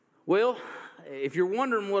Well, if you're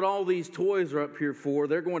wondering what all these toys are up here for,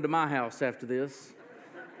 they're going to my house after this.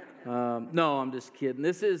 No, I'm just kidding.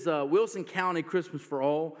 This is Wilson County Christmas for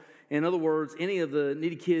All. In other words, any of the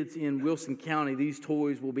needy kids in Wilson County, these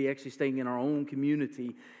toys will be actually staying in our own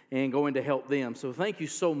community and going to help them. So thank you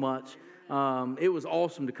so much. It was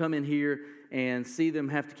awesome to come in here and see them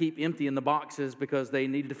have to keep emptying the boxes because they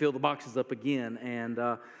needed to fill the boxes up again.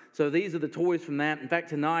 And so these are the toys from that. In fact,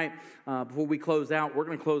 tonight, before we close out, we're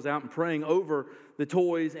going to close out and praying over the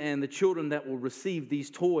toys and the children that will receive these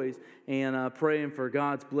toys and praying for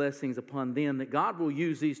God's blessings upon them, that God will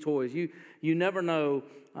use these toys. You never know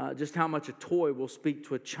just how much a toy will speak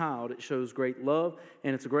to a child. It shows great love,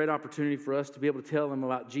 and it's a great opportunity for us to be able to tell them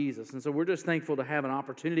about Jesus. And so we're just thankful to have an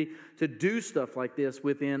opportunity to do stuff like this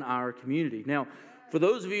within our community. Now, for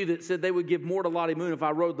those of you that said they would give more to Lottie Moon if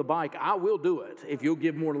I rode the bike, I will do it if you'll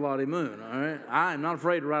give more to Lottie Moon, all right? I am not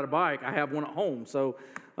afraid to ride a bike. I have one at home. So,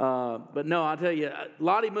 but no, I'll tell you,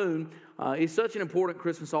 Lottie Moon is such an important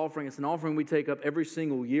Christmas offering. It's an offering we take up every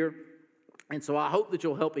single year. And so I hope that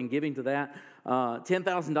you'll help in giving to that.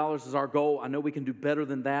 $10,000 is our goal. I know we can do better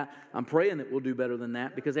than that. I'm praying that we'll do better than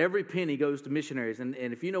that because every penny goes to missionaries. And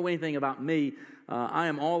if you know anything about me, I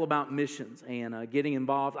am all about missions and getting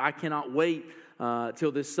involved. I cannot wait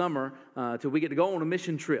till this summer till we get to go on a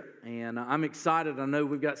mission trip. And I'm excited. I know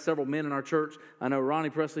we've got several men in our church. I know Ronnie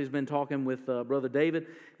Presley has been talking with Brother David,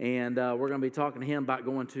 and we're going to be talking to him about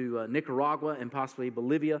going to Nicaragua and possibly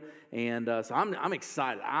Bolivia. And so I'm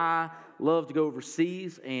excited. I love to go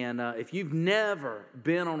overseas, and if you've never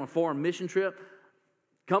been on a foreign mission trip,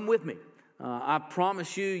 come with me. I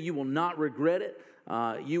promise you, you will not regret it.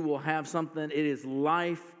 You will have something. It is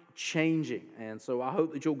life-changing, and so I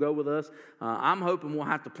hope that you'll go with us. I'm hoping we'll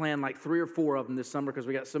have to plan like 3 or 4 of them this summer because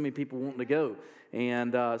we got so many people wanting to go.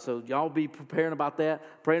 And so y'all be preparing about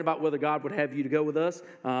that, praying about whether God would have you to go with us.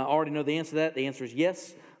 I already know the answer to that. The answer is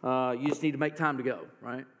yes. You just need to make time to go,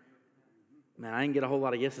 right? Man, I didn't get a whole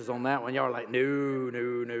lot of yeses on that one. Y'all are like,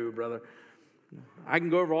 no, brother. I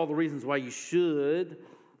can go over all the reasons why you should.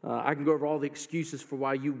 I can go over all the excuses for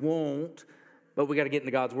why you won't. But we got to get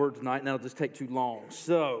into God's Word tonight, and that'll just take too long.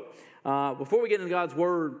 So, before we get into God's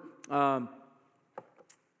Word, I'll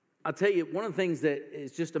tell you, one of the things that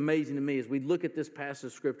is just amazing to me as we look at this passage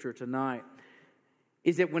of Scripture tonight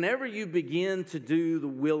is that whenever you begin to do the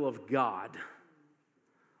will of God,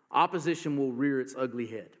 opposition will rear its ugly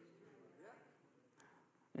head.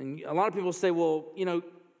 And a lot of people say, well, you know,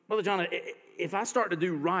 Brother John, if I start to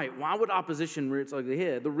do right, why would opposition rear its ugly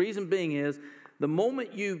head? The reason being is the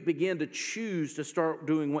moment you begin to choose to start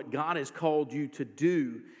doing what God has called you to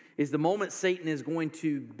do is the moment Satan is going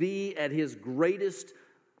to be at his greatest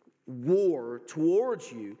war towards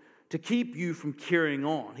you to keep you from carrying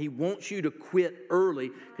on. He wants you to quit early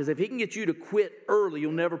because if he can get you to quit early,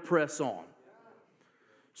 you'll never press on.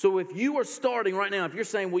 So if you are starting right now, if you're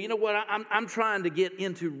saying, well, you know what, I'm trying to get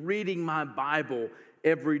into reading my Bible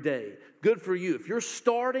every day. Good for you. If you're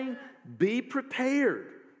starting, be prepared.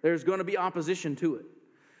 There's going to be opposition to it.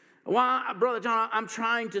 Well, Brother John, I'm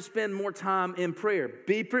trying to spend more time in prayer.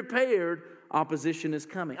 Be prepared. Opposition is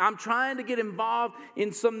coming. I'm trying to get involved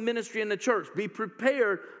in some ministry in the church. Be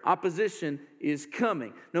prepared. Opposition is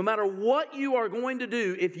coming. No matter what you are going to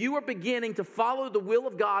do, if you are beginning to follow the will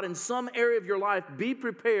of God in some area of your life, be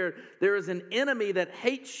prepared. There is an enemy that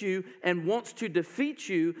hates you and wants to defeat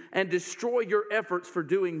you and destroy your efforts for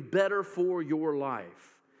doing better for your life.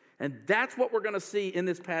 And that's what we're going to see in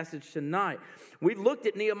this passage tonight. We looked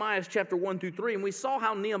at Nehemiah chapter 1 through 3, and we saw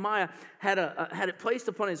how Nehemiah had it placed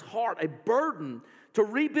upon his heart a burden to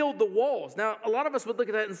rebuild the walls. Now, a lot of us would look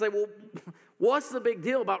at that and say, well, what's the big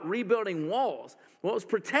deal about rebuilding walls? Well, it was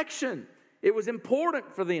protection. It was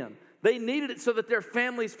important for them. They needed it so that their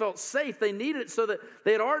families felt safe. They needed it so that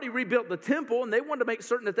they had already rebuilt the temple, and they wanted to make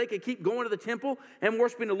certain that they could keep going to the temple and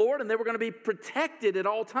worshiping the Lord, and they were going to be protected at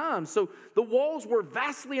all times. So the walls were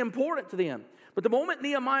vastly important to them. But the moment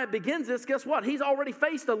Nehemiah begins this, guess what? He's already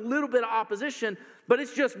faced a little bit of opposition, but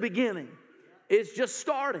it's just beginning. It's just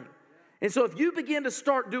starting. And so if you begin to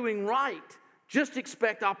start doing right, just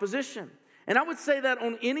expect opposition. And I would say that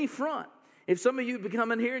on any front. If some of you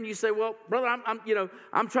come in here and you say, well, brother,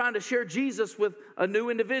 I'm trying to share Jesus with a new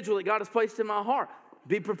individual that God has placed in my heart,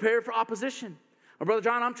 be prepared for opposition. Or, Brother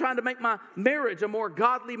John, I'm trying to make my marriage a more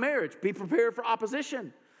godly marriage. Be prepared for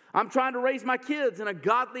opposition. I'm trying to raise my kids in a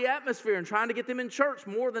godly atmosphere and trying to get them in church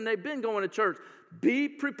more than they've been going to church. Be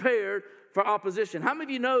prepared for opposition. How many of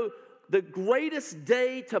you know the greatest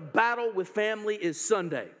day to battle with family is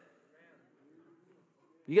Sunday?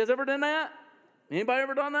 You guys ever done that? Anybody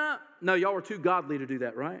ever done that? No, y'all were too godly to do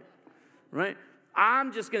that, right? Right?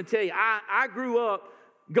 I'm just going to tell you, I grew up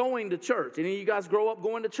going to church? Any of you guys grow up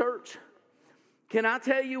going to church? Can I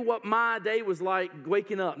tell you what my day was like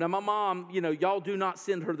waking up? Now, my mom, y'all do not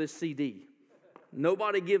send her this CD.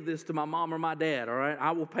 Nobody give this to my mom or my dad, all right?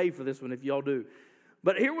 I will pay for this one if y'all do.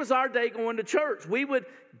 But here was our day going to church. We would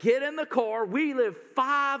get in the car. We live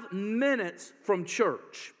 5 minutes from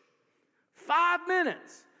church. 5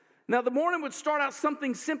 minutes. Now, the morning would start out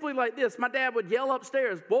something simply like this. My dad would yell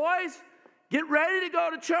upstairs, "Boys, get ready to go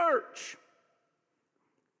to church."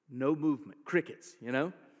 No movement, crickets,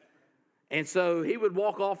 And so he would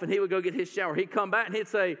walk off and he would go get his shower. He'd come back and he'd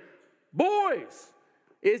say, "Boys,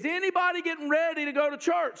 is anybody getting ready to go to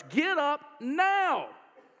church? Get up now."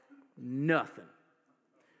 Nothing.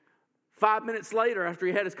 5 minutes later, after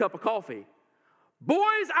he had his cup of coffee,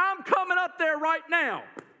 "Boys, I'm coming up there right now."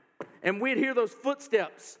 And we'd hear those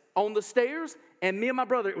footsteps on the stairs, and me and my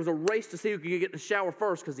brother, it was a race to see who could get in the shower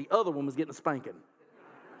first because the other one was getting a spanking.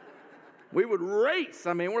 We would race.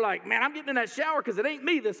 We're like, "Man, I'm getting in that shower because it ain't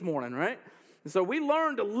me this morning," right? And so we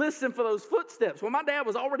learned to listen for those footsteps. Well, my dad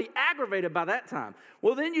was already aggravated by that time.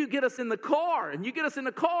 Well, then you get us in the car,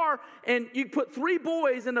 and you put 3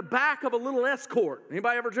 boys in the back of a little Escort.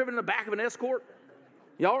 Anybody ever driven in the back of an Escort?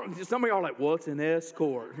 Some of y'all are like, "What's an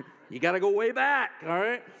Escort?" You got to go way back, all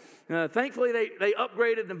right? Thankfully, they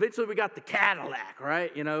upgraded, and eventually we got the Cadillac,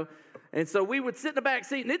 right? And so we would sit in the back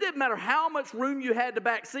seat, and it didn't matter how much room you had in the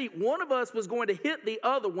back seat. One of us was going to hit the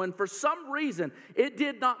other one for some reason. It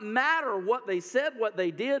did not matter what they said, what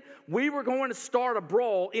they did. We were going to start a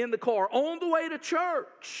brawl in the car on the way to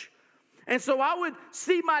church. And so I would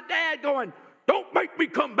see my dad going, "Don't make me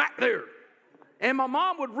come back there." And my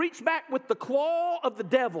mom would reach back with the claw of the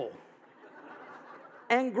devil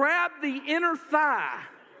and grab the inner thigh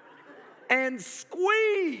and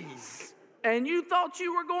squeeze. And you thought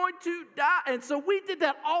you were going to die. And so we did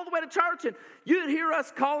that all the way to church. And you'd hear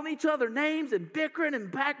us calling each other names and bickering and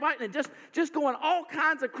backbiting and just going all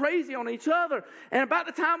kinds of crazy on each other. And about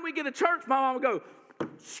the time we get to church, my mom would go,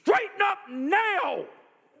 "Straighten up now.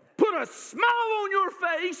 Put a smile on your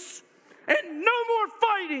face and no more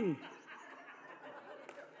fighting."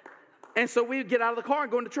 And so we would get out of the car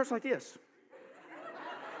and go into church like this.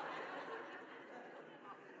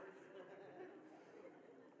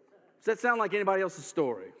 Does that sound like anybody else's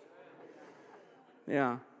story?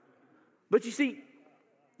 Yeah. But you see,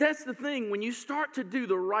 that's the thing. When you start to do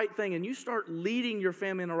the right thing and you start leading your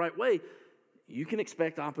family in the right way, you can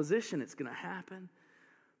expect opposition. It's going to happen.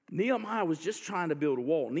 Nehemiah was just trying to build a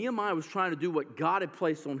wall. Nehemiah was trying to do what God had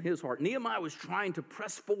placed on his heart. Nehemiah was trying to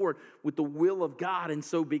press forward with the will of God. And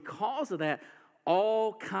so because of that,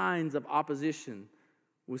 all kinds of opposition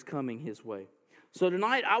was coming his way. So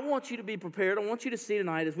tonight, I want you to be prepared. I want you to see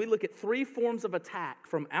tonight as we look at 3 forms of attack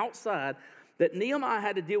from outside that Nehemiah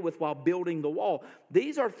had to deal with while building the wall.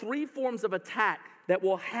 These are 3 forms of attack that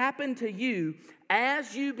will happen to you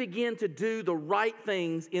as you begin to do the right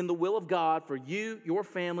things in the will of God for you, your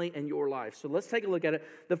family, and your life. So let's take a look at it.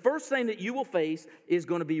 The first thing that you will face is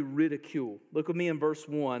going to be ridicule. Look with me in verse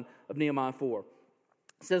 1 of Nehemiah 4.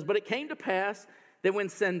 It says, "But it came to pass that when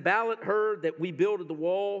Sanballat heard that we builded the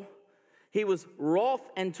wall, he was wroth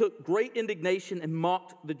and took great indignation and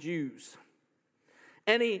mocked the Jews.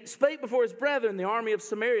 And he spake before his brethren, the army of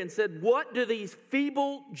Samaria, and said, What do these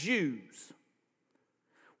feeble Jews?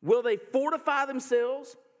 Will they fortify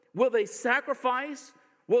themselves? Will they sacrifice?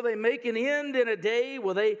 Will they make an end in a day?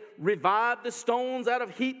 Will they revive the stones out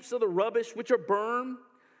of heaps of the rubbish which are burned?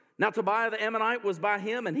 Now Tobiah the Ammonite was by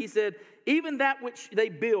him, and he said, Even that which they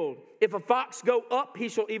build, if a fox go up, he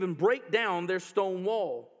shall even break down their stone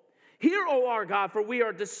wall. Hear, O our God, for we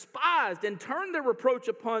are despised, and turn their reproach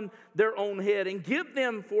upon their own head, and give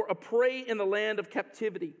them for a prey in the land of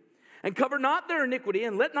captivity. And cover not their iniquity,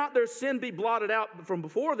 and let not their sin be blotted out from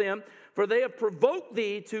before them, for they have provoked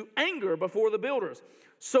thee to anger before the builders.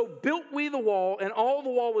 So built we the wall, and all the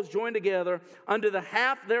wall was joined together unto the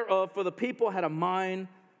half thereof, for the people had a mind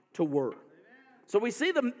to work." So we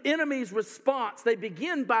see the enemy's response. They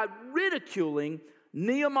begin by ridiculing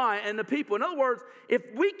Nehemiah and the people. In other words, if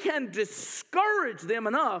we can discourage them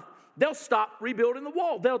enough, they'll stop rebuilding the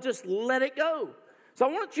wall. They'll just let it go. So I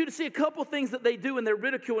want you to see a couple things that they do in their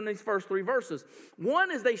ridicule in these first 3 verses. One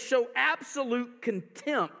is they show absolute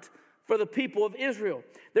contempt for the people of Israel.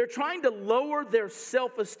 They're trying to lower their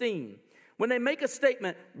self-esteem. When they make a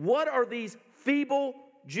statement, what are these feeble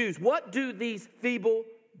Jews? What do these feeble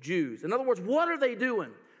Jews? In other words, what are they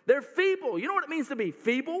doing? They're feeble. You know what it means to be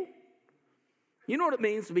feeble? You know what it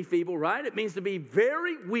means to be feeble, right? It means to be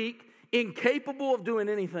very weak, incapable of doing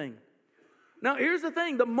anything. Now, here's the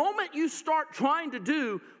thing. The moment you start trying to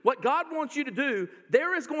do what God wants you to do,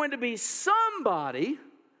 there is going to be somebody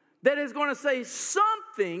that is going to say something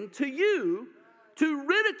something to you to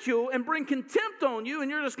ridicule and bring contempt on you,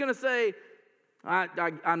 and you're just going to say,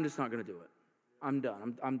 I'm just not going to do it. I'm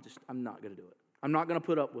done. I'm not going to do it. I'm not going to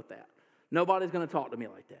put up with that. Nobody's going to talk to me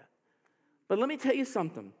like that. But let me tell you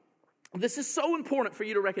something. This is so important for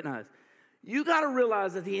you to recognize. You got to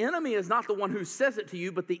realize that the enemy is not the one who says it to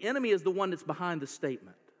you, but the enemy is the one that's behind the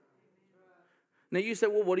statement. Now you say,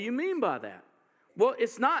 well, what do you mean by that? Well,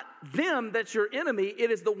 it's not them that's your enemy.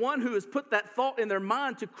 It is the one who has put that thought in their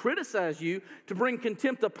mind to criticize you, to bring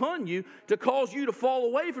contempt upon you, to cause you to fall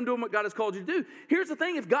away from doing what God has called you to do. Here's the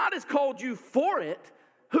thing. If God has called you for it,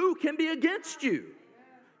 who can be against you?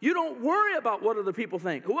 You don't worry about what other people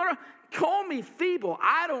think. Call me feeble.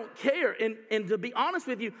 I don't care. And to be honest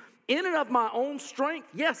with you, in and of my own strength,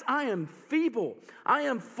 yes, I am feeble. I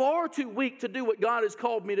am far too weak to do what God has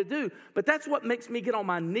called me to do. But that's what makes me get on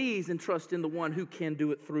my knees and trust in the one who can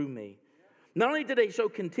do it through me. Not only did they show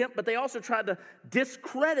contempt, but they also tried to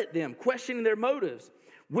discredit them, questioning their motives.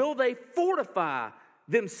 Will they fortify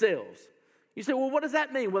themselves? You say, well, what does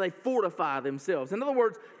that mean? Will they fortify themselves? In other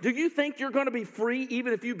words, do you think you're going to be free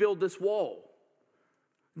even if you build this wall?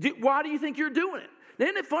 Why do you think you're doing it? Now,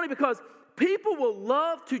 isn't it funny? Because people will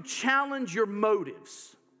love to challenge your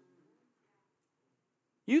motives.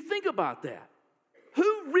 You think about that.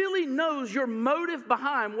 Who really knows your motive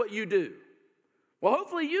behind what you do? Well,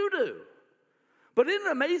 hopefully you do. But isn't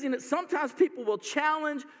it amazing that sometimes people will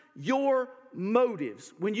challenge your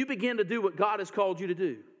motives when you begin to do what God has called you to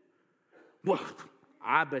do? Well,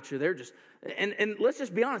 I bet you they're just... And let's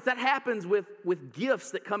just be honest, that happens with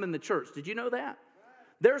gifts that come in the church. Did you know that?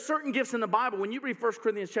 There are certain gifts in the Bible. When you read 1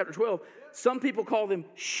 Corinthians chapter 12, some people call them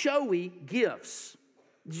showy gifts.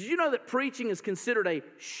 Did you know that preaching is considered a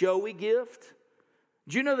showy gift?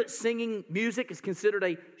 Did you know that singing music is considered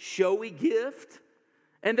a showy gift?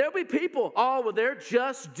 And there'll be people, they're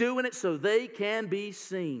just doing it so they can be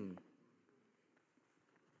seen.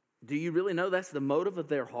 Do you really know that's the motive of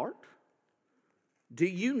their heart? Do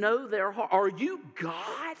you know their heart? Are you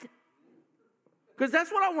God? Because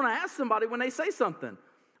that's what I want to ask somebody when they say something.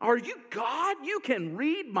 Are you God? You can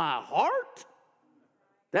read my heart?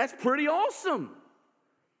 That's pretty awesome.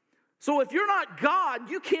 So if you're not God,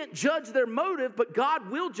 you can't judge their motive, but God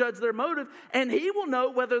will judge their motive, and He will know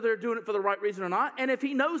whether they're doing it for the right reason or not. And if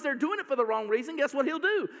He knows they're doing it for the wrong reason, guess what He'll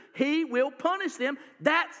do? He will punish them.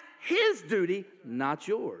 That's His duty, not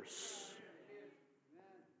yours.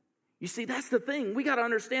 You see, that's the thing. We got to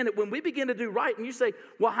understand that when we begin to do right, and you say,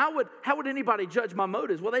 well, how would anybody judge my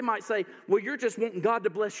motives? Well, they might say, well, you're just wanting God to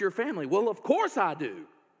bless your family. Well, of course I do.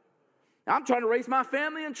 I'm trying to raise my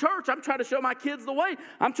family in church. I'm trying to show my kids the way.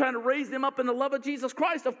 I'm trying to raise them up in the love of Jesus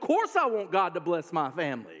Christ. Of course I want God to bless my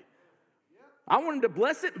family. I want Him to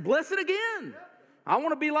bless it again. I want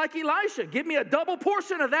to be like Elisha. Give me a double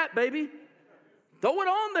portion of that, baby. Throw it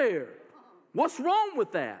on there. What's wrong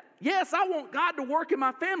with that? Yes, I want God to work in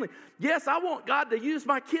my family. Yes, I want God to use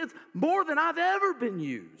my kids more than I've ever been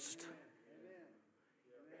used.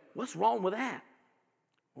 What's wrong with that?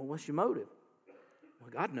 Well, what's your motive?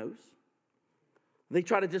 Well, God knows. They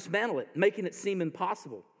try to dismantle it, making it seem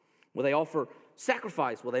impossible. Will they offer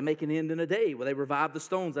sacrifice? Will they make an end in a day? Will they revive the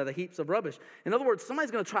stones out of heaps of rubbish? In other words,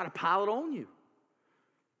 somebody's going to try to pile it on you.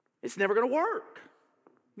 It's never going to work.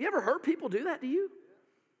 Have you ever heard people do that to you?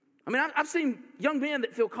 I mean, I've seen young men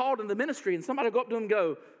that feel called in the ministry, and somebody will go up to them and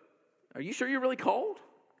go, are you sure you're really called?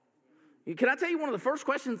 Can I tell you one of the first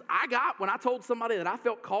questions I got when I told somebody that I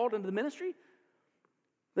felt called into the ministry?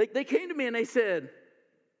 They came to me and they said,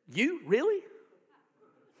 you, really?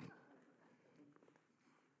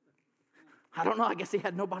 I don't know. I guess he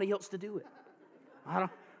had nobody else to do it. I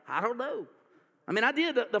don't know. I mean, I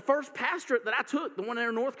did the first pastorate that I took, the one there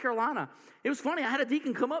in North Carolina. It was funny. I had a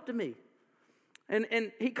deacon come up to me.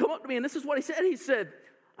 And he come up to me, and this is what he said. He said,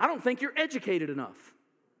 I don't think you're educated enough.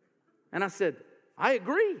 And I said, I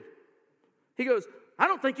agree. He goes, I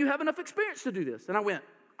don't think you have enough experience to do this. And I went,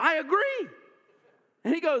 I agree.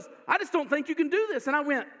 And he goes, I just don't think you can do this. And I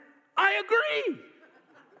went, I agree.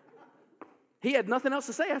 He had nothing else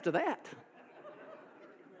to say after that.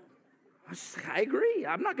 I was just like, I agree.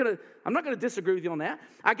 I'm not gonna disagree with you on that.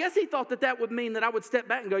 I guess he thought that would mean that I would step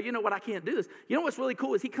back and go, you know what, I can't do this. You know what's really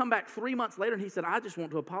cool is he come back 3 months later and he said, I just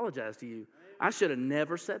want to apologize to you. I should have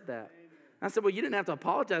never said that. I said, well, you didn't have to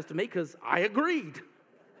apologize to me because I agreed.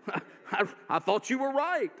 I thought you were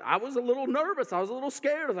right. I was a little nervous. I was a little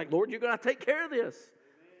scared. I was like, Lord, you're going to take care of this.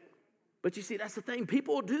 But you see, that's the thing.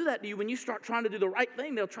 People will do that to you. When you start trying to do the right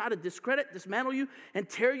thing, they'll try to discredit, dismantle you, and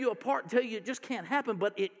tear you apart and tell you it just can't happen.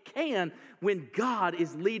 But it can when God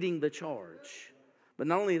is leading the charge. But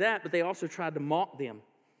not only that, but they also tried to mock them.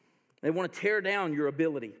 They want to tear down your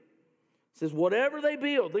ability. It says, whatever they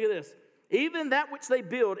build, look at this. Even that which they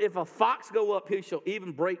build, if a fox go up, he shall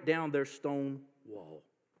even break down their stone wall.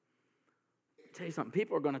 I'll tell you something,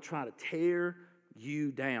 people are going to try to tear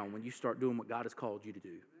you down when you start doing what God has called you to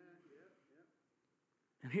do.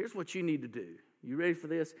 And here's what you need to do. You ready for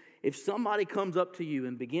this? If somebody comes up to you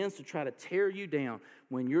and begins to try to tear you down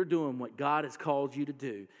when you're doing what God has called you to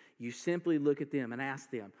do, you simply look at them and ask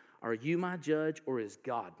them, are you my judge or is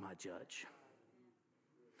God my judge?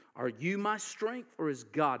 Are you my strength or is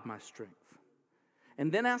God my strength?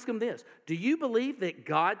 And then ask them this, do you believe that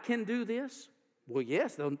God can do this? Well,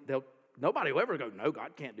 yes. Nobody will ever go, no,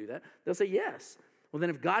 God can't do that. They'll say yes. Well, then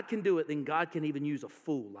if God can do it, then God can even use a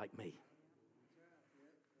fool like me.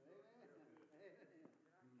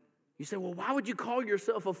 You say, well, why would you call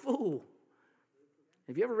yourself a fool?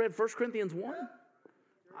 Have you ever read 1 Corinthians 1?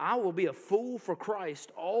 I will be a fool for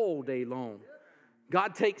Christ all day long.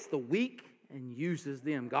 God takes the weak and uses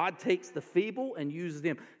them. God takes the feeble and uses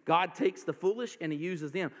them. God takes the foolish and he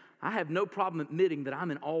uses them. I have no problem admitting that I'm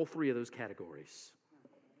in all three of those categories.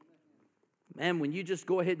 Man, when you just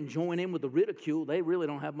go ahead and join in with the ridicule, they really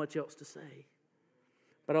don't have much else to say.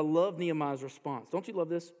 But I love Nehemiah's response. Don't you love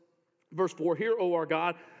this? Verse 4, hear, O our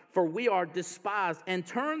God, for we are despised, and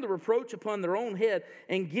turn the reproach upon their own head,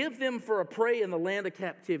 and give them for a prey in the land of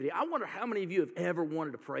captivity. I wonder how many of you have ever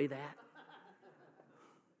wanted to pray that?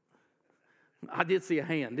 I did see a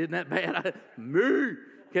hand. Isn't that bad? Me.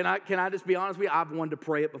 Can I just be honest with you? I've wanted to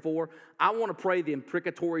pray it before. I want to pray the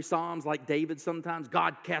imprecatory psalms like David sometimes.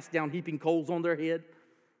 God cast down heaping coals on their head.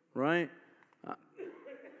 Right?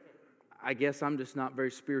 I guess I'm just not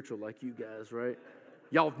very spiritual like you guys, right?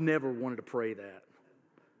 Y'all have never wanted to pray that.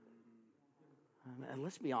 And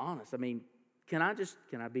let's be honest. I mean, can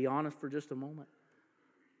I be honest for just a moment?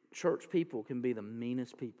 Church people can be the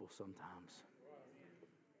meanest people sometimes.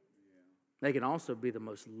 They can also be the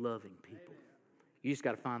most loving people. You just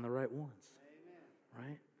got to find the right ones,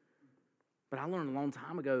 right? But I learned a long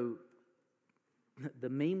time ago, the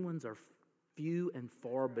mean ones are few and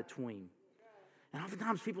far between. And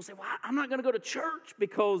oftentimes people say, well, I'm not going to go to church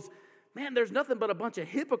because, man, there's nothing but a bunch of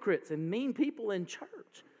hypocrites and mean people in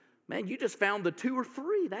church. Man, you just found the 2 or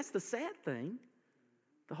 3. That's the sad thing.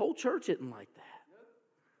 The whole church isn't like that.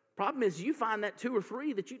 Problem is you find that 2 or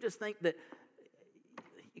 3 that you just think that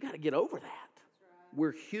you got to get over that. Right.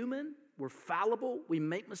 We're human, we're fallible, we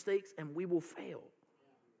make mistakes, and we will fail.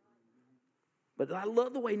 But I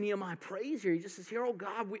love the way Nehemiah prays here. He just says, hear, oh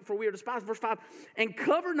God, for we are despised. Verse 5, and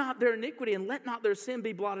cover not their iniquity, and let not their sin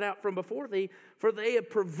be blotted out from before thee, for they have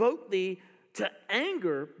provoked thee to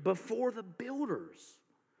anger before the builders.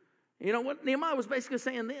 You know what? Nehemiah was basically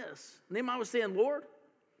saying this. Nehemiah was saying, Lord,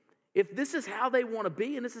 if this is how they want to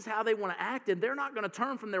be and this is how they want to act, and they're not going to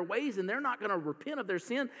turn from their ways and they're not going to repent of their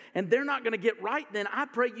sin and they're not going to get right, then I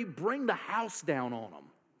pray you bring the house down on them.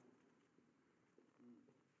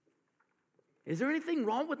 Is there anything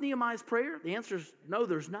wrong with Nehemiah's prayer? The answer is no,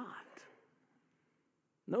 there's not.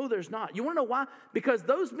 No, there's not. You want to know why? Because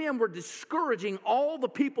those men were discouraging all the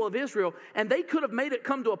people of Israel, and they could have made it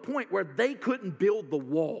come to a point where they couldn't build the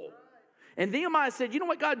wall. And Nehemiah said, you know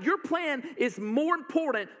what, God, your plan is more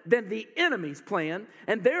important than the enemy's plan.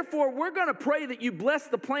 And therefore, we're going to pray that you bless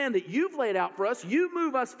the plan that you've laid out for us. You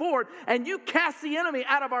move us forward and you cast the enemy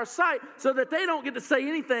out of our sight so that they don't get to say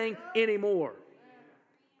anything anymore.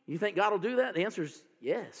 You think God will do that? The answer is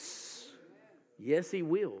yes. Yes, he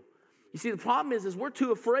will. You see, the problem is we're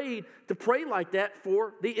too afraid to pray like that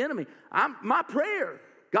for the enemy. My prayer,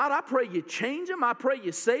 God, I pray you change them. I pray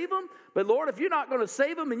you save them. But Lord, if you're not going to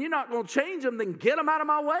save them and you're not going to change them, then get them out of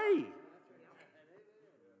my way.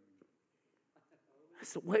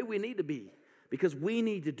 That's the way we need to be, because we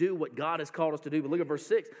need to do what God has called us to do. But look at verse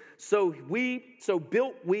 6. So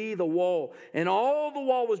built we the wall, and all the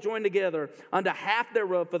wall was joined together unto half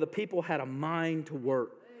thereof, for the people had a mind to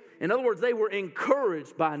work. In other words, they were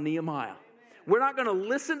encouraged by Nehemiah. We're not going to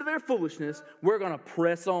listen to their foolishness. We're going to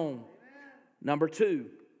press on. Number 2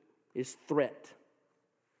 is threat.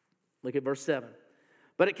 Look at verse 7.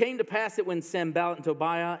 But it came to pass that when Sanballat and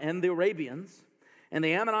Tobiah and the Arabians and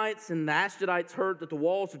the Ammonites and the Ashdodites heard that the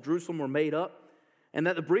walls of Jerusalem were made up and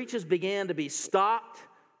that the breaches began to be stopped,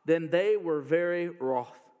 then they were very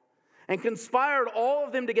wroth and conspired all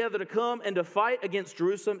of them together to come and to fight against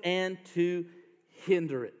Jerusalem and to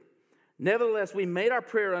hinder it. Nevertheless, we made our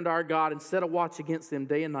prayer unto our God and set a watch against them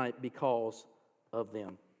day and night because of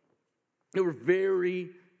them. They were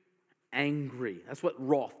very angry. That's what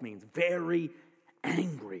wrath means. Very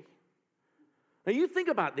angry. Now you think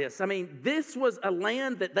about this. I mean, this was a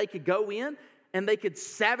land that they could go in and they could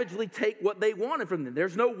savagely take what they wanted from them.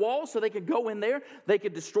 There's no wall, so they could go in there. They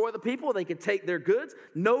could destroy the people. They could take their goods.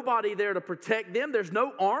 Nobody there to protect them. There's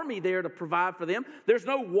no army there to provide for them. There's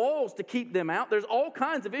no walls to keep them out. There's all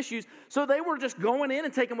kinds of issues. So they were just going in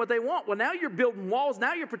and taking what they want. Well, now you're building walls.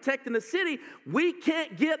 Now you're protecting the city. We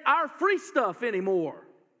can't get our free stuff anymore.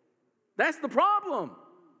 That's the problem.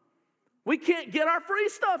 We can't get our free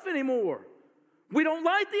stuff anymore. We don't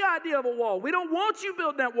like the idea of a wall. We don't want you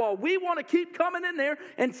building that wall. We want to keep coming in there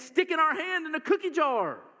and sticking our hand in a cookie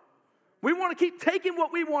jar. We want to keep taking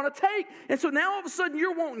what we want to take. And so now all of a sudden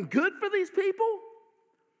you're wanting good for these people?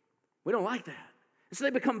 We don't like that. And so they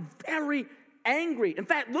become very angry. In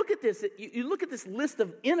fact, look at this. You look at this list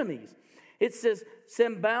of enemies. It says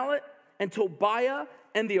Sanballat and Tobiah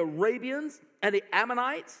and the Arabians and the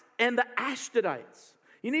Ammonites and the Ashdodites.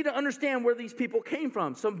 You need to understand where these people came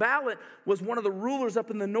from. Sanballat was one of the rulers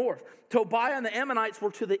up in the north. Tobiah and the Ammonites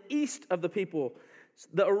were to the east of the people.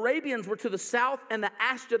 The Arabians were to the south, and the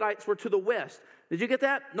Ashdodites were to the west. Did you get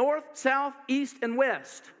that? North, south, east, and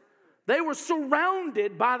west. They were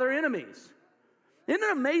surrounded by their enemies. Isn't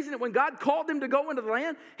it amazing that when God called them to go into the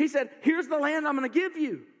land, he said, here's the land I'm going to give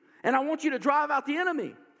you, and I want you to drive out the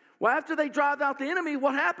enemy. Well, after they drive out the enemy,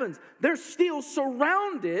 what happens? They're still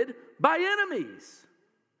surrounded by enemies.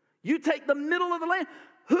 You take the middle of the land.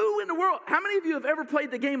 Who in the world, how many of you have ever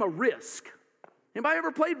played the game of Risk? Anybody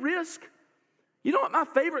ever played Risk? You know what my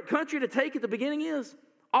favorite country to take at the beginning is?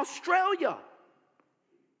 Australia.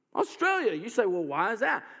 Australia. You say, well, why is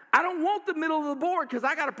that? I don't want the middle of the board because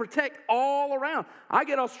I got to protect all around. I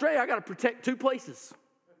get Australia, I got to protect two places.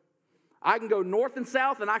 I can go north and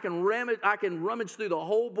south, and I can rummage through the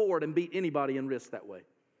whole board and beat anybody in Risk that way.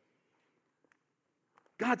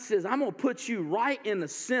 God says, I'm going to put you right in the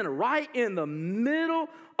center, right in the middle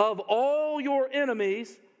of all your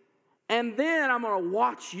enemies, and then I'm going to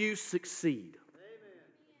watch you succeed.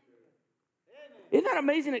 Amen. Isn't that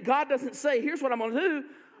amazing that God doesn't say, here's what I'm going to do.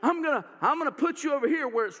 I'm going to put you over here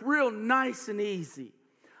where it's real nice and easy.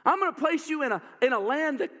 I'm going to place you in a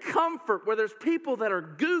land of comfort where there's people that are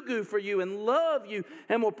goo-goo for you and love you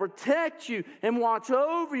and will protect you and watch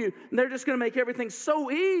over you. And they're just going to make everything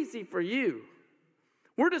so easy for you.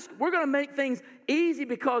 We're going to make things easy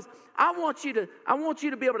because I want you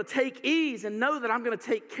to be able to take ease and know that I'm going to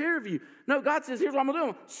take care of you. No, God says, here's what I'm going to do.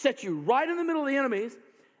 I'm going to set you right in the middle of the enemies,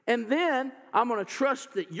 and then I'm going to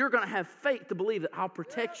trust that you're going to have faith to believe that I'll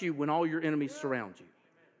protect you when all your enemies surround you.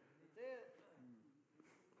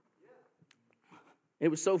 It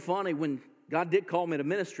was so funny when God did call me to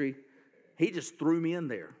ministry, he just threw me in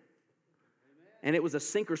there. And it was a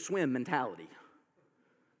sink or swim mentality.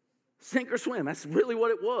 Sink or swim, that's really what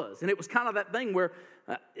it was. And it was kind of that thing where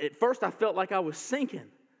at first I felt like I was sinking.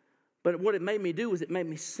 But what it made me do was it made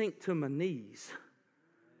me sink to my knees.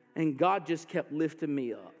 And God just kept lifting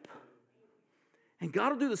me up. And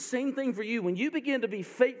God will do the same thing for you. When you begin to be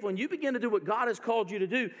faithful and you begin to do what God has called you to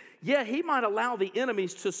do, yeah, he might allow the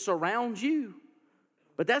enemies to surround you.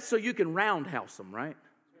 But that's so you can roundhouse them, right?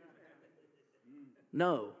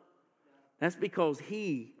 No. That's because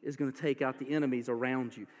he is going to take out the enemies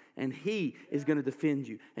around you. And he is going to defend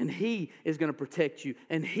you. And he is going to protect you.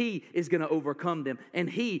 And he is going to overcome them. And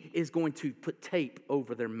he is going to put tape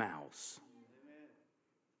over their mouths.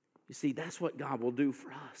 You see, that's what God will do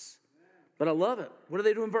for us. But I love it. What do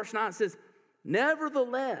they do in verse 9? It says,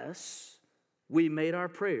 nevertheless, we made our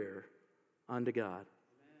prayer unto God.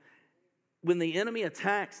 When the enemy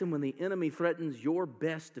attacks and when the enemy threatens, your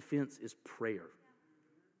best defense is prayer.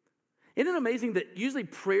 Isn't it amazing that usually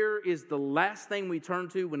prayer is the last thing we turn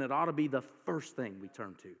to when it ought to be the first thing we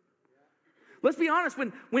turn to? Let's be honest,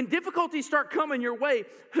 when difficulties start coming your way,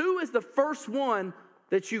 who is the first one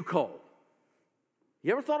that you call?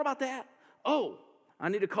 You ever thought about that? Oh, I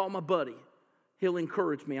need to call my buddy. He'll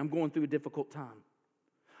encourage me. I'm going through a difficult time.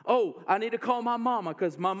 Oh, I need to call my mama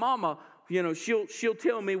because my mama, she'll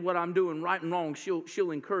tell me what I'm doing right and wrong.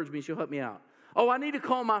 She'll encourage me. She'll help me out. Oh, I need to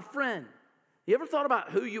call my friend. You ever thought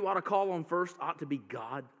about who you ought to call on first? Ought to be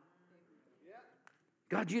God.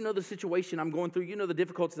 God, you know the situation I'm going through. You know the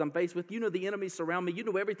difficulties I'm faced with. You know the enemies surround me. You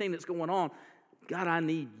know everything that's going on. God, I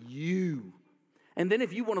need you. And then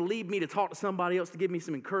if you want to lead me to talk to somebody else to give me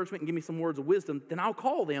some encouragement and give me some words of wisdom, then I'll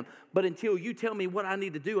call them. But until you tell me what I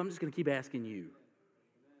need to do, I'm just going to keep asking you.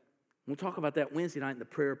 We'll talk about that Wednesday night in the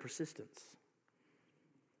prayer of persistence.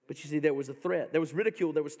 But you see, there was a threat. There was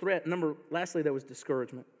ridicule. There was threat. Lastly, there was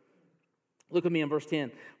discouragement. Look at me in verse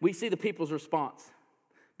 10. We see the people's response.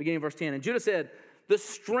 Beginning of verse 10. And Judah said, the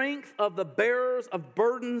strength of the bearers of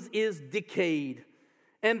burdens is decayed,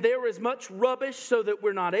 and there is much rubbish, so that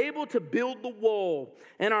we're not able to build the wall.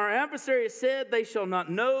 And our adversary has said, they shall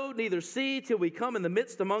not know, neither see, till we come in the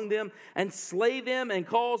midst among them, and slay them, and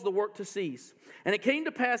cause the work to cease. And it came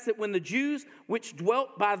to pass that when the Jews which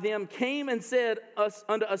dwelt by them came and said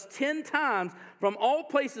unto us 10 times, from all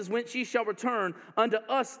places whence ye shall return, unto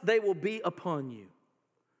us they will be upon you.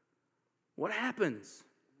 What happens?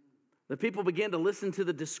 The people begin to listen to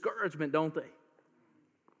the discouragement, don't they?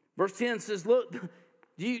 Verse 10 says, look,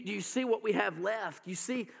 do you see what we have left? You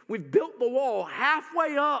see, we've built the wall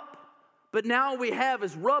halfway up, but now we have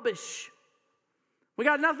is rubbish. We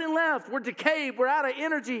got nothing left. We're decayed. We're out of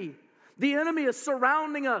energy. The enemy is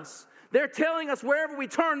surrounding us. They're telling us wherever we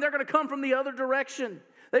turn, they're going to come from the other direction.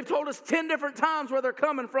 They've told us 10 different times where they're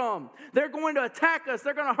coming from. They're going to attack us.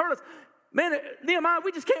 They're going to hurt us. Man, Nehemiah,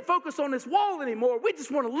 we just can't focus on this wall anymore. We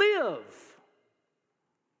just want to live.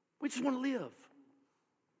 We just want to live.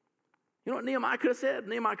 You know what Nehemiah could have said?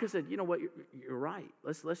 Nehemiah could have said, you know what, you're right.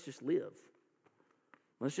 Let's just live.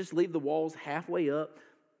 Let's just leave the walls halfway up.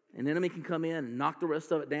 An enemy can come in and knock the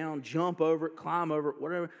rest of it down, jump over it, climb over it,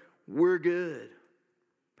 whatever. We're good.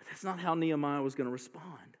 But that's not how Nehemiah was going to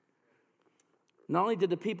respond. Not only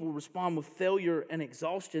did the people respond with failure and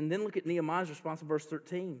exhaustion, then look at Nehemiah's response in verse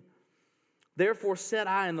 13. Therefore set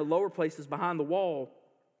I in the lower places behind the wall,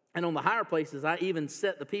 and on the higher places I even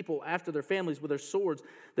set the people after their families with their swords,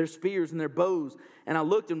 their spears, and their bows. And I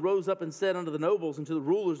looked and rose up and said unto the nobles and to the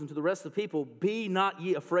rulers and to the rest of the people, be not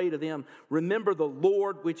ye afraid of them. Remember the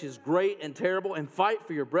Lord, which is great and terrible, and fight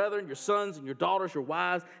for your brethren, your sons and your daughters, your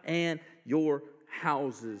wives, and your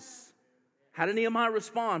houses. How did Nehemiah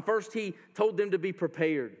respond? First, he told them to be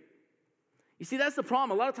prepared. You see, that's the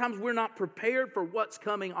problem. A lot of times we're not prepared for what's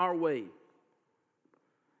coming our way.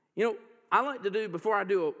 You know, I like to do, before I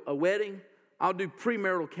do a wedding, I'll do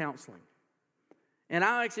premarital counseling. And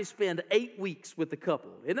I'll actually spend 8 weeks with the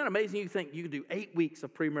couple. Isn't that amazing? You think you can do 8 weeks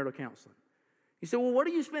of premarital counseling. You say, well, what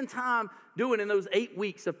do you spend time doing in those 8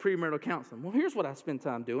 weeks of premarital counseling? Well, here's what I spend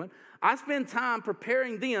time doing. I spend time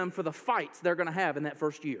preparing them for the fights they're going to have in that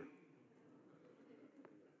first year.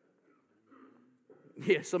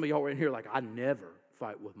 Yeah, some of y'all are in here like, I never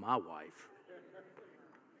fight with my wife.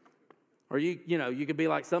 Or you could be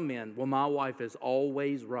like some men. Well, my wife is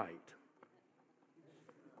always right.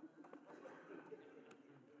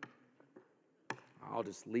 I'll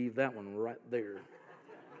just leave that one right there.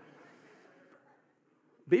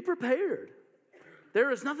 Be prepared. There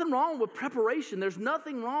is nothing wrong with preparation. There's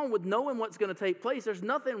nothing wrong with knowing what's going to take place. There's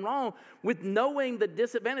nothing wrong with knowing the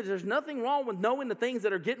disadvantage. There's nothing wrong with knowing the things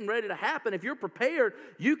that are getting ready to happen. If you're prepared,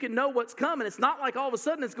 you can know what's coming. It's not like all of a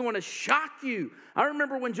sudden it's going to shock you. I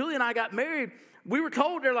remember when Julie and I got married, we were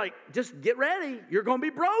told, they're like, just get ready. You're going to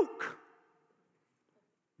be broke.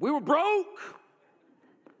 We were broke.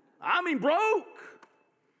 I mean, broke.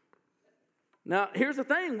 Now, here's the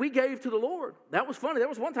thing. We gave to the Lord. That was funny. There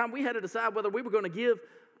was one time we had to decide whether we were going to give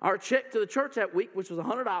our check to the church that week, which was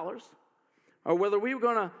 $100, or whether we were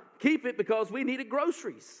going to keep it because we needed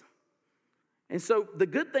groceries. And so the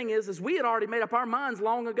good thing is we had already made up our minds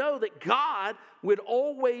long ago that God would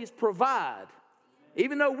always provide.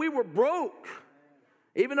 Even though we were broke,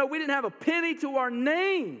 even though we didn't have a penny to our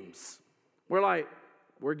names,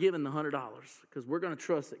 we're giving the $100 because we're going to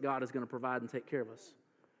trust that God is going to provide and take care of us.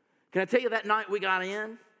 Can I tell you that night we got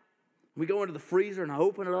in, we go into the freezer and I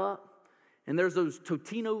open it up, and there's those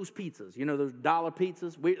Totino's pizzas, those dollar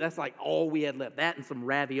pizzas. That's like all we had left, that and some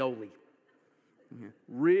ravioli.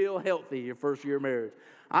 Real healthy your first year of marriage.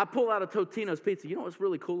 I pull out a Totino's pizza. You know what's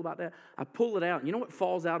really cool about that? I pull it out, and you know what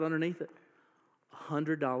falls out underneath it? A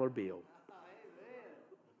 $100 bill.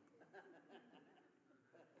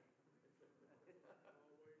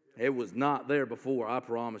 It was not there before, I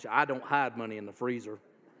promise you. I don't hide money in the freezer.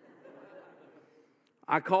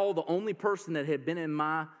 I called the only person that had been in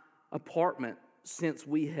my apartment since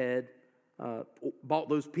we had bought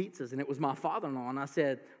those pizzas, and it was my father-in-law. And I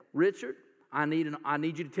said, Richard, I need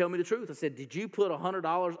you to tell me the truth. I said, did you put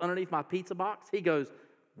 $100 underneath my pizza box? He goes,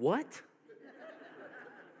 what?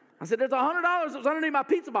 I said, there's $100 that was underneath my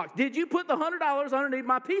pizza box. Did you put the $100 underneath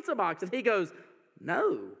my pizza box? And he goes,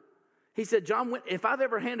 no. He said, John, if I've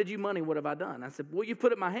ever handed you money, what have I done? I said, well, you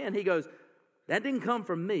put it in my hand. He goes, that didn't come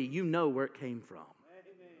from me. You know where it came from.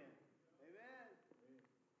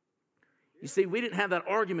 You see, we didn't have that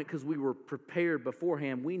argument because we were prepared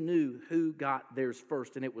beforehand. We knew who got theirs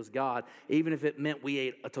first, and it was God. Even if it meant we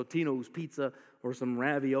ate a Totino's pizza or some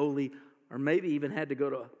ravioli, or maybe even had to go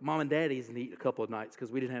to Mom and Daddy's and eat a couple of nights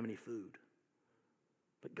because we didn't have any food.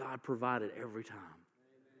 But God provided every time.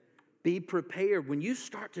 Be prepared. When you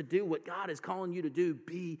start to do what God is calling you to do,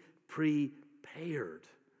 be prepared.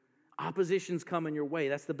 Opposition's coming your way.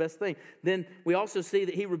 That's the best thing. Then we also see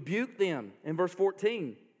that he rebuked them in verse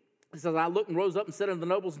 14. It says, I looked and rose up and said unto the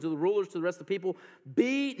nobles and to the rulers, to the rest of the people,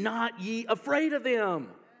 be not ye afraid of them.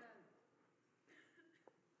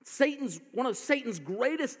 One of Satan's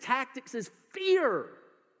greatest tactics is fear.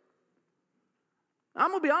 I'm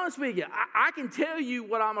going to be honest with you. I can tell you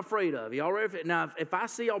what I'm afraid of. Y'all ready? Now, if I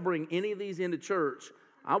see y'all bring any of these into church,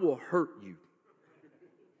 I will hurt you.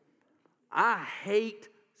 I hate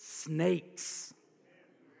snakes.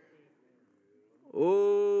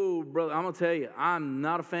 Oh, brother, I'm going to tell you, I'm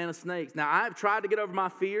not a fan of snakes. Now, I've tried to get over my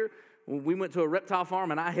fear. We went to a reptile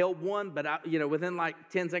farm, and I held one, but within like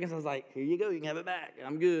 10 seconds, I was like, here you go, you can have it back.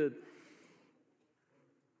 I'm good.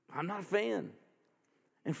 I'm not a fan.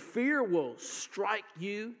 And fear will strike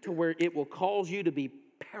you to where it will cause you to be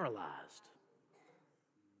paralyzed.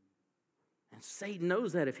 And Satan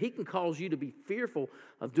knows that if he can cause you to be fearful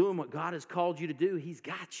of doing what God has called you to do, he's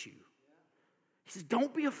got you. He says,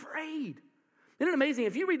 don't be afraid. Isn't it amazing?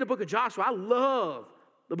 If you read the book of Joshua, I love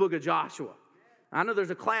the book of Joshua. I know there's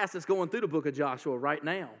a class that's going through the book of Joshua right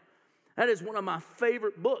now. That is one of my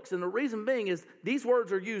favorite books. And the reason being is these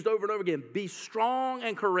words are used over and over again. Be strong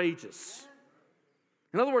and courageous.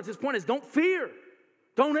 In other words, his point is don't fear.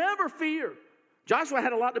 Don't ever fear. Joshua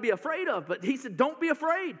had a lot to be afraid of, but he said, don't be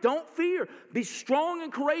afraid. Don't fear. Be strong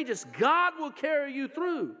and courageous. God will carry you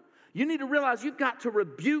through. You need to realize you've got to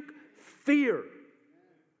rebuke fear.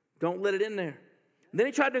 Don't let it in there. And then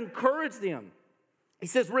he tried to encourage them. He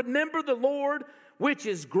says, remember the Lord, which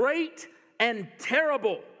is great and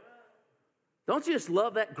terrible. Don't you just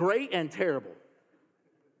love that? Great and terrible.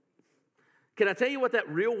 Can I tell you what that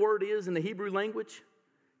real word is in the Hebrew language?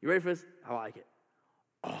 You ready for this? I like it.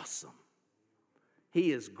 Awesome.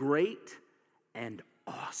 He is great and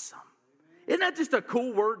awesome. Isn't that just a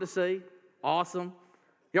cool word to say? Awesome.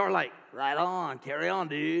 Y'all are like, right on, carry on,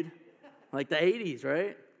 dude. Like the 80s,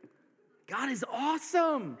 right? God is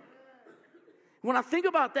awesome. When I think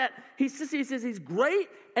about that, he says he's great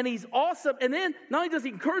and he's awesome. And then not only does he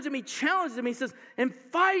encourage him, he challenges him. He says, and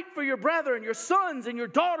fight for your brethren, your sons and your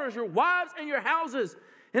daughters, your wives and your houses.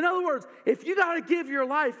 In other words, if you got to give your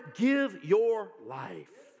life, give your life.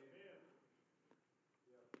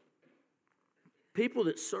 People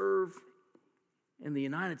that serve in the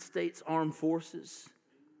United States Armed Forces,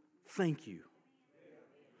 thank you.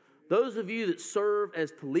 Those of you that serve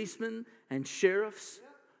as policemen and sheriffs,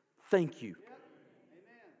 thank you.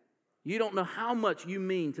 You don't know how much you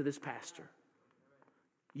mean to this pastor.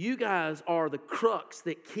 You guys are the crux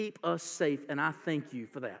that keep us safe, and I thank you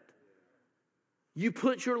for that. You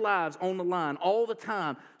put your lives on the line all the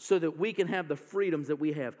time so that we can have the freedoms that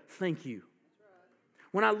we have. Thank you.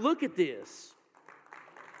 When I look at this,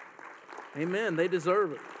 amen, they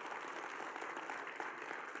deserve it.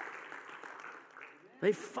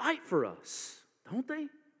 They fight for us, don't they?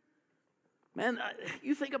 Man,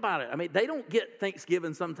 you think about it. I mean, they don't get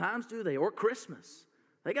Thanksgiving sometimes, do they? Or Christmas.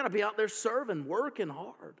 They got to be out there serving, working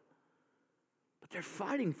hard. But they're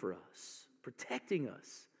fighting for us, protecting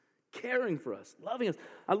us, caring for us, loving us.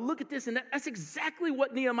 I look at this, and that's exactly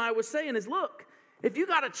what Nehemiah was saying is, look, if you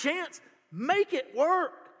got a chance, make it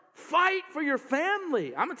work. Fight for your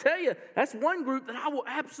family. I'm going to tell you, that's one group that I will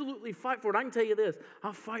absolutely fight for. And I can tell you this,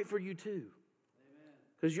 I'll fight for you too.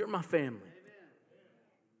 Because you're my family.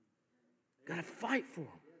 Got to fight for them.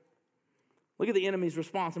 Look at the enemy's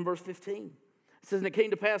response in verse 15. It says, and it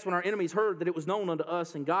came to pass when our enemies heard that it was known unto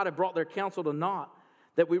us, and God had brought their counsel to naught,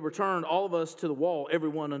 that we returned all of us to the wall, every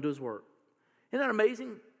one unto his work. Isn't that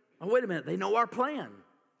amazing? Oh, wait a minute. They know our plan.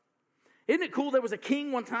 Isn't it cool? There was a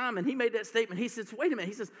king one time, and he made that statement. He says, wait a minute.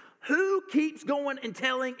 He says, who keeps going and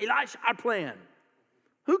telling Elisha our plan?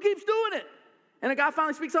 Who keeps doing it? And a guy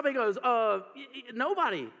finally speaks up and he goes,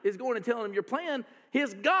 nobody is going and telling him your plan.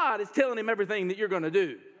 His God is telling him everything that you're going to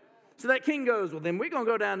do. So that king goes, well, then we're going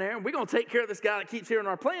to go down there and we're going to take care of this guy that keeps hearing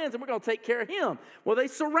our plans, and we're going to take care of him. Well, they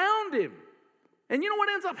surround him. And you know what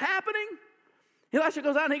ends up happening? Elisha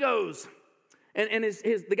goes out and he goes, and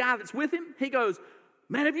the guy that's with him, he goes,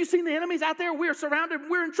 man, have you seen the enemies out there? We're surrounded.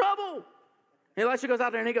 We're in trouble. And Elisha goes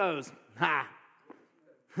out there and he goes,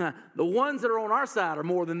 the ones that are on our side are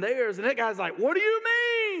more than theirs. And that guy's like, what do you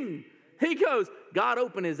mean? He goes, God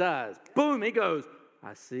opened his eyes. Boom, he goes,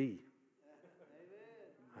 I see.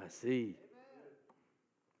 I see.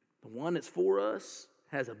 The one that's for us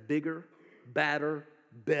has a bigger, badder,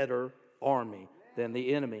 better army than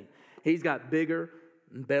the enemy. He's got bigger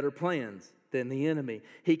and better plans than the enemy.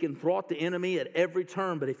 He can thwart the enemy at every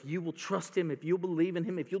turn, but if you will trust him, if you'll believe in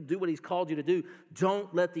him, if you'll do what he's called you to do,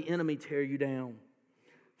 don't let the enemy tear you down.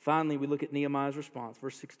 Finally, we look at Nehemiah's response,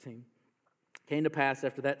 verse 16. Came to pass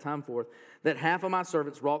after that time forth, that half of my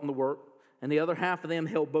servants wrought in the work, and the other half of them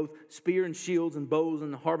held both spear and shields and bows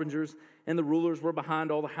and the harbingers, and the rulers were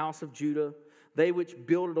behind all the house of Judah. They which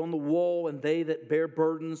builded on the wall, and they that bear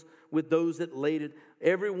burdens with those that laid it.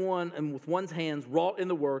 Every one, and with one's hands wrought in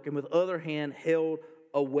the work, and with other hand held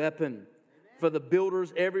a weapon. Amen. For the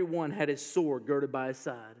builders, every one had his sword girded by his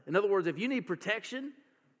side. In other words, if you need protection,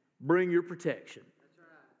 bring your protection. That's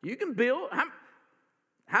right. You can build.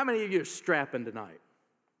 How many of you are strapping tonight?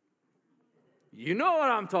 You know what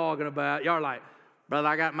I'm talking about. Y'all are like, brother,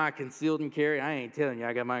 I got my concealed and carry. I ain't telling you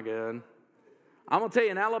I got my gun. I'm going to tell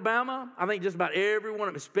you, in Alabama, I think just about every one of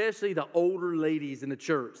them, especially the older ladies in the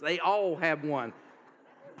church, they all have one.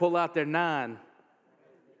 Pull out their 9.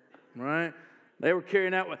 Right? They were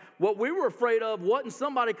carrying out. What we were afraid of wasn't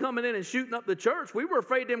somebody coming in and shooting up the church. We were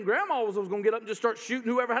afraid them grandmas was going to get up and just start shooting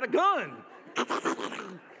whoever had a gun.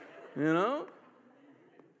 You know?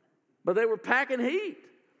 But they were packing heat.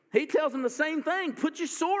 He tells them the same thing. Put your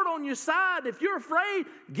sword on your side. If you're afraid,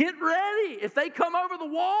 get ready. If they come over the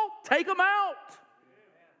wall, take them out.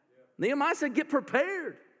 Nehemiah said, get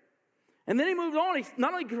prepared. And then he moved on. He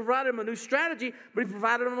not only provided him a new strategy, but he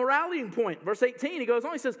provided him a rallying point. Verse 18, he goes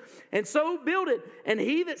on, he says, and so build it. And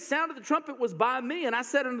he that sounded the trumpet was by me. And I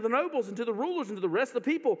said unto the nobles and to the rulers and to the rest of the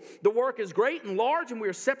people, the work is great and large, and we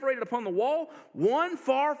are separated upon the wall, one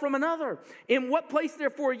far from another. In what place,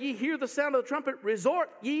 therefore, ye hear the sound of the trumpet,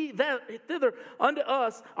 resort ye thither unto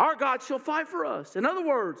us. Our God shall fight for us. In other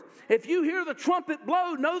words, if you hear the trumpet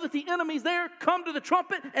blow, know that the enemy's there. Come to the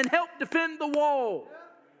trumpet and help defend the wall.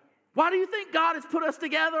 Why do you think God has put us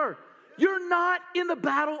together? You're not in the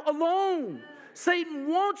battle alone. Satan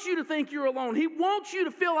wants you to think you're alone. He wants you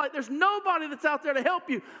to feel like there's nobody that's out there to help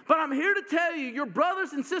you. But I'm here to tell you, your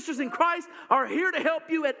brothers and sisters in Christ are here to help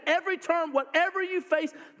you at every turn. Whatever you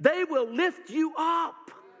face, they will lift you up.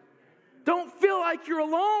 Don't feel like you're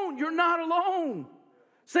alone. You're not alone.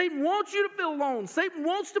 Satan wants you to feel alone. Satan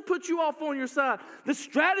wants to put you off on your side. The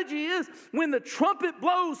strategy is when the trumpet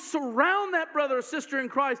blows, surround that brother or sister in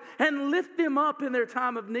Christ and lift them up in their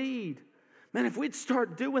time of need. Man, if we'd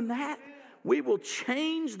start doing that, we will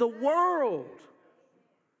change the world.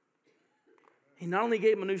 He not only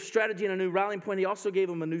gave them a new strategy and a new rallying point, he also gave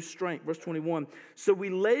them a new strength. Verse 21, so we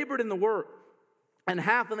labored in the work, and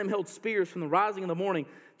half of them held spears from the rising of the morning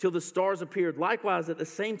till the stars appeared. Likewise, at the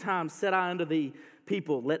same time said I unto thee,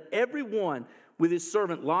 people, let every one with his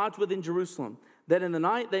servant lodge within Jerusalem, that in the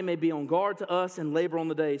night they may be on guard to us and labor on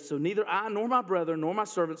the day. So neither I nor my brethren nor my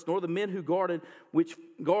servants nor the men who which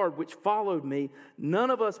followed me, none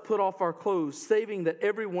of us put off our clothes, saving that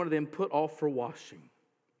every one of them put off for washing.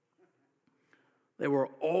 They were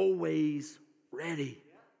always ready.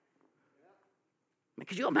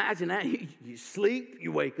 Could you imagine that? You sleep,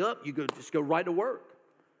 you wake up, you just go right to work.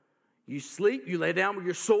 You sleep, you lay down with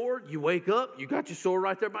your sword, you wake up, you got your sword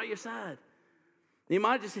right there by your side.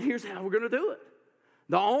 Nehemiah just said, here's how we're going to do it.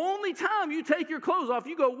 The only time you take your clothes off,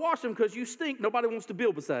 you go wash them because you stink. Nobody wants to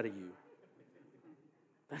build beside of you.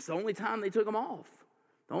 That's the only time they took them off.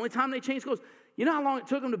 The only time they changed clothes. You know how long it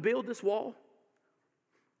took them to build this wall?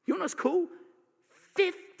 You know what's cool?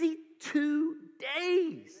 52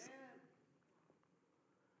 days.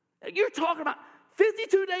 You're talking about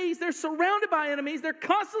 52 days, they're surrounded by enemies. They're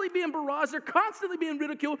constantly being barraged. They're constantly being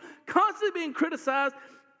ridiculed, constantly being criticized.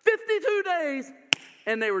 52 days,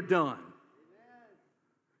 and they were done.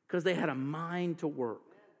 Because they had a mind to work.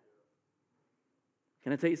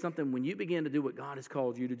 Can I tell you something? When you begin to do what God has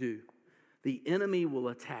called you to do, the enemy will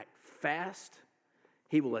attack fast.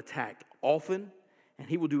 He will attack often. And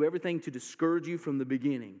he will do everything to discourage you from the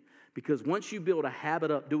beginning. Because once you build a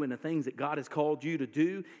habit up doing the things that God has called you to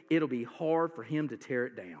do, it'll be hard for him to tear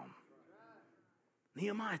it down.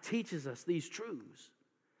 Nehemiah teaches us these truths.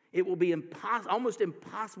 It will be almost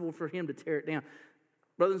impossible for him to tear it down.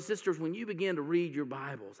 Brothers and sisters, when you begin to read your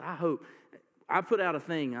Bibles, I put out a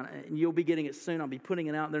thing, and you'll be getting it soon. I'll be putting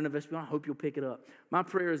it out there in the vestibule. I hope you'll pick it up. My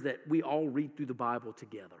prayer is that we all read through the Bible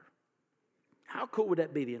together. How cool would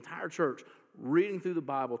that be? The entire church reading through the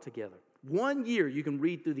Bible together. 1 year, you can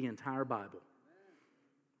read through the entire Bible.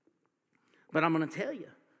 But I'm going to tell you,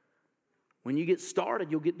 when you get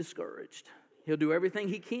started, you'll get discouraged. He'll do everything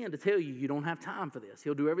he can to tell you you don't have time for this.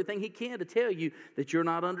 He'll do everything he can to tell you that you're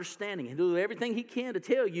not understanding. He'll do everything he can to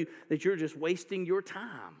tell you that you're just wasting your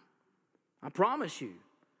time. I promise you,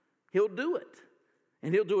 he'll do it.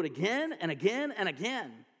 And he'll do it again and again and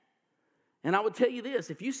again. And I would tell you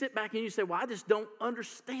this, if you sit back and you say, well, I just don't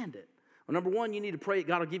understand it. Well, number one, you need to pray that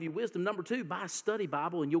God will give you wisdom. Number two, buy a study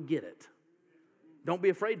Bible and you'll get it. Don't be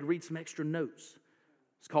afraid to read some extra notes.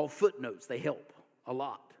 It's called footnotes. They help a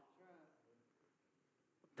lot.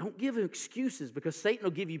 Don't give him excuses, because Satan will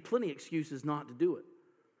give you plenty of excuses not to do it.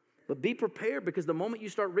 But be prepared, because the moment you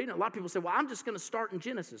start reading it, a lot of people say, well, I'm just going to start in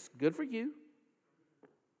Genesis. Good for you.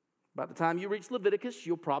 By the time you reach Leviticus,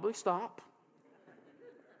 you'll probably stop.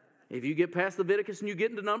 If you get past Leviticus and you get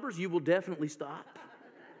into Numbers, you will definitely stop.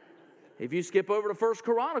 If you skip over to 1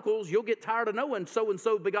 Chronicles, you'll get tired of knowing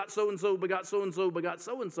so-and-so begot so-and-so begot so-and-so begot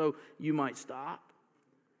so-and-so. You might stop.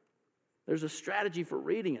 There's a strategy for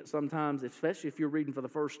reading it sometimes, especially if you're reading for the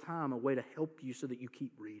first time, a way to help you so that you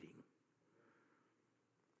keep reading.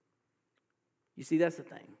 You see, that's the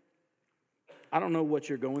thing. I don't know what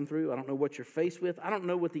you're going through. I don't know what you're faced with. I don't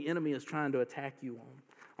know what the enemy is trying to attack you on.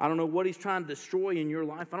 I don't know what he's trying to destroy in your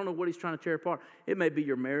life. I don't know what he's trying to tear apart. It may be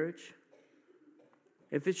your marriage.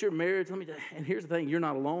 If it's your marriage, and here's the thing, you're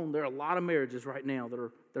not alone. There are a lot of marriages right now that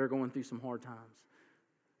are going through some hard times.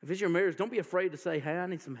 If it's your marriage, don't be afraid to say, hey, I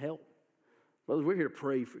need some help. Brothers, we're here to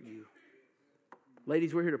pray for you.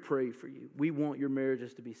 Ladies, we're here to pray for you. We want your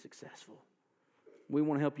marriages to be successful. We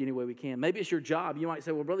want to help you any way we can. Maybe it's your job. You might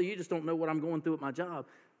say, well, brother, you just don't know what I'm going through at my job.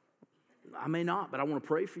 I may not, but I want to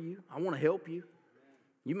pray for you. I want to help you.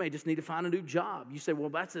 You may just need to find a new job. You say, well,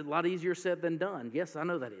 that's a lot easier said than done. Yes, I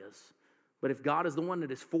know that is. But if God is the one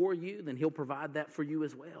that is for you, then he'll provide that for you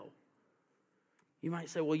as well. You might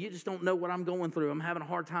say, well, you just don't know what I'm going through. I'm having a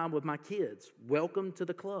hard time with my kids. Welcome to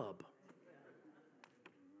the club.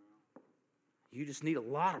 You just need a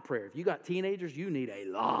lot of prayer. If you got teenagers, you need a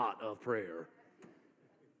lot of prayer.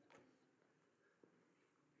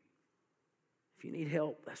 If you need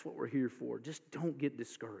help, that's what we're here for. Just don't get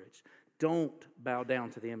discouraged. Don't bow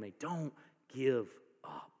down to the enemy. Don't give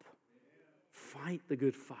up. Fight the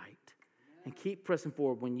good fight. And keep pressing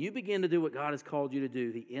forward. When you begin to do what God has called you to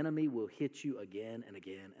do, the enemy will hit you again and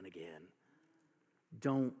again and again.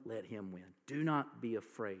 Don't let him win. Do not be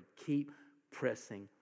afraid. Keep pressing